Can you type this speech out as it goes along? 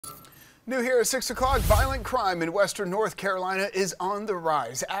New here at 6 o'clock, violent crime in western North Carolina is on the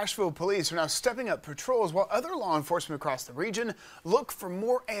rise. Asheville police are now stepping up patrols while other law enforcement across the region look for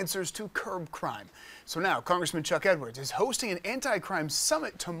more answers to curb crime. So now Congressman Chuch Edwards is hosting an anti-crime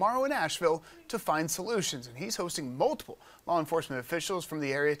summit tomorrow in Asheville to find solutions. And he's hosting multiple law enforcement officials from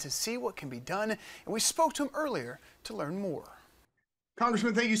the area to see what can be done. And we spoke to him earlier to learn more.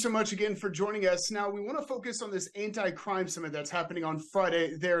 Congressman, thank you so much again for joining us. Now, we want to focus on this anti-crime summit that's happening on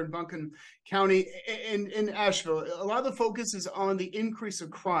Friday there in Buncombe County in Asheville. A lot of the focus is on the increase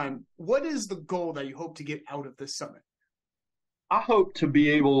of crime. What is the goal that you hope to get out of this summit? I hope to be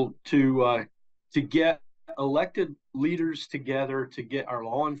able to get elected leaders together, to get our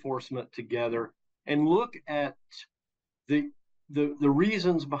law enforcement together, and look at the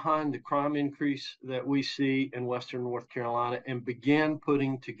reasons behind the crime increase that we see in Western North Carolina and begin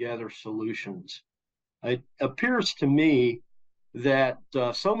putting together solutions. It appears to me that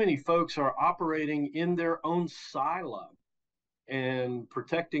so many folks are operating in their own silo and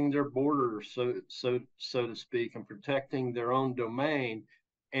protecting their borders, so to speak, and protecting their own domain.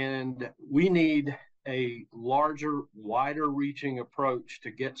 And we need a larger, wider reaching approach to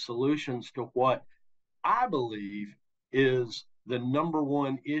get solutions to what I believe is the number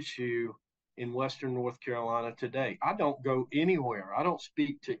one issue in Western North Carolina today. I don't go anywhere. I don't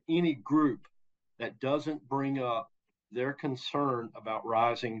speak to any group that doesn't bring up their concern about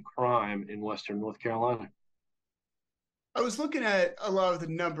rising crime in Western North Carolina. I was looking at a lot of the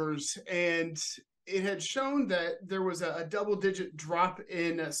numbers, and it had shown that there was a double-digit drop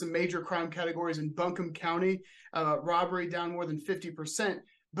in some major crime categories in Buncombe County, robbery down more than 50%.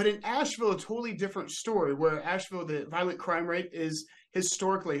 But in Asheville, a totally different story, where Asheville, the violent crime rate is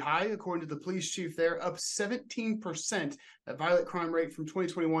historically high, according to the police chief there, up 17%, that violent crime rate from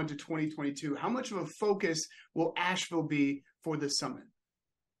 2021 to 2022. How much of a focus will Asheville be for this summit?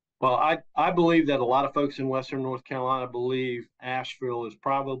 Well, I believe that a lot of folks in Western North Carolina believe Asheville is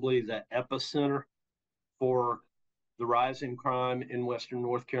probably the epicenter for the rise in crime in Western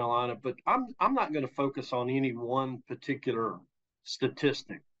North Carolina. But I'm not going to focus on any one particular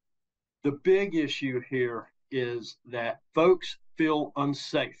statistic. The big issue here is that folks feel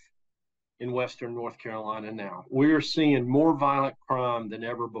unsafe in Western North Carolina now. We are seeing more violent crime than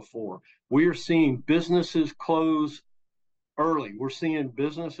ever before. We are seeing businesses close early. We're seeing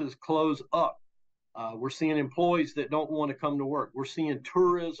businesses close up. We're seeing employees that don't want to come to work. We're seeing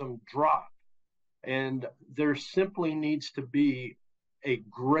tourism drop. And there simply needs to be a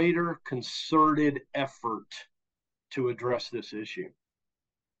greater concerted effort to address this issue.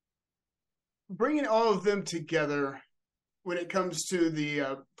 Bringing all of them together when it comes to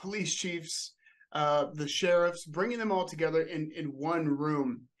the police chiefs, the sheriffs, bringing them all together in one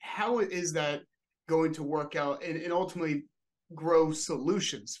room, how is that going to work out and ultimately grow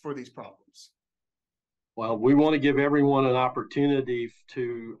solutions for these problems? Well, we want to give everyone an opportunity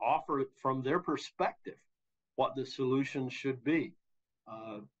to offer from their perspective what the solution should be.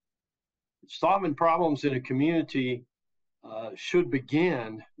 Solving problems in a community should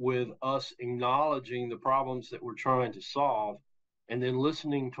begin with us acknowledging the problems that we're trying to solve, and then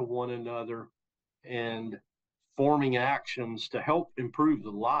listening to one another and forming actions to help improve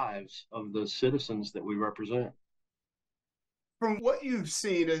the lives of the citizens that we represent. From what you've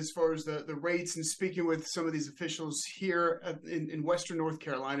seen as far as the rates and speaking with some of these officials here in Western North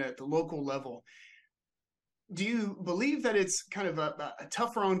Carolina at the local level, do you believe that it's kind of a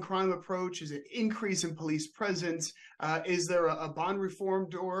tougher on crime approach? Is it increase in police presence? Is there a bond reform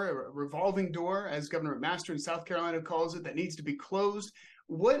door, or a revolving door, as Governor Master in South Carolina calls it, that needs to be closed?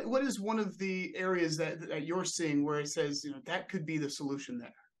 What is one of the areas that you're seeing where it says, that could be the solution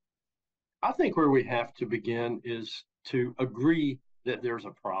there? I think where we have to begin is to agree that there's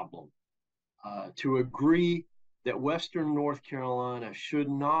a problem, to agree that Western North Carolina should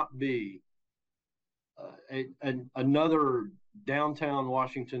not be another downtown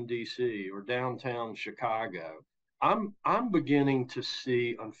Washington, D.C. or downtown Chicago. I'm beginning to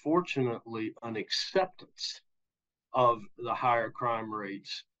see, unfortunately, an acceptance of the higher crime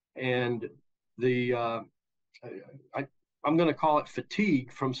rates and I'm going to call it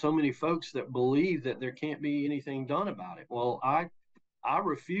fatigue from so many folks that believe that there can't be anything done about it. Well, I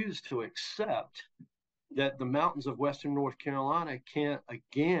refuse to accept that the mountains of Western North Carolina can't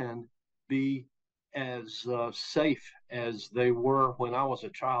again be as safe as they were when I was a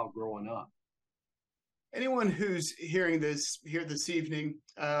child growing up. Anyone who's hearing this here this evening,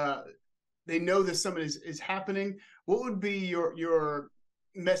 they know this summit is happening. What would be your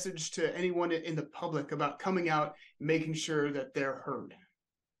message to anyone in the public about coming out, making sure that they're heard?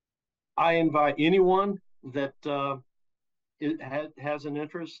 I invite anyone that has an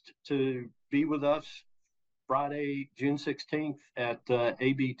interest to be with us Friday, June 16th at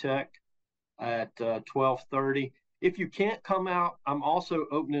AB Tech at 12:30. If you can't come out, I'm also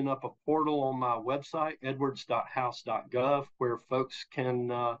opening up a portal on my website, edwards.house.gov, where folks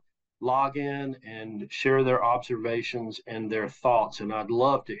can log in and share their observations and their thoughts. And I'd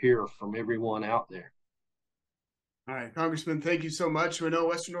love to hear from everyone out there. All right, Congressman, thank you so much. We know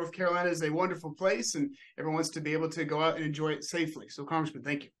Western North Carolina is a wonderful place, and everyone wants to be able to go out and enjoy it safely. So, Congressman,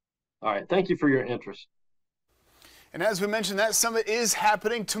 thank you. All right, thank you for your interest. And as we mentioned, that summit is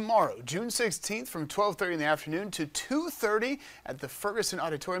happening tomorrow, June 16th from 12:30 in the afternoon to 2:30 at the Ferguson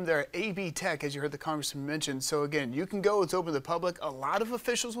Auditorium there at AB Tech, as you heard the Congressman mention. So again, you can go. It's open to the public. A lot of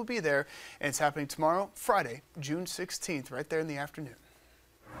officials will be there, and it's happening tomorrow, Friday, June 16th, right there in the afternoon.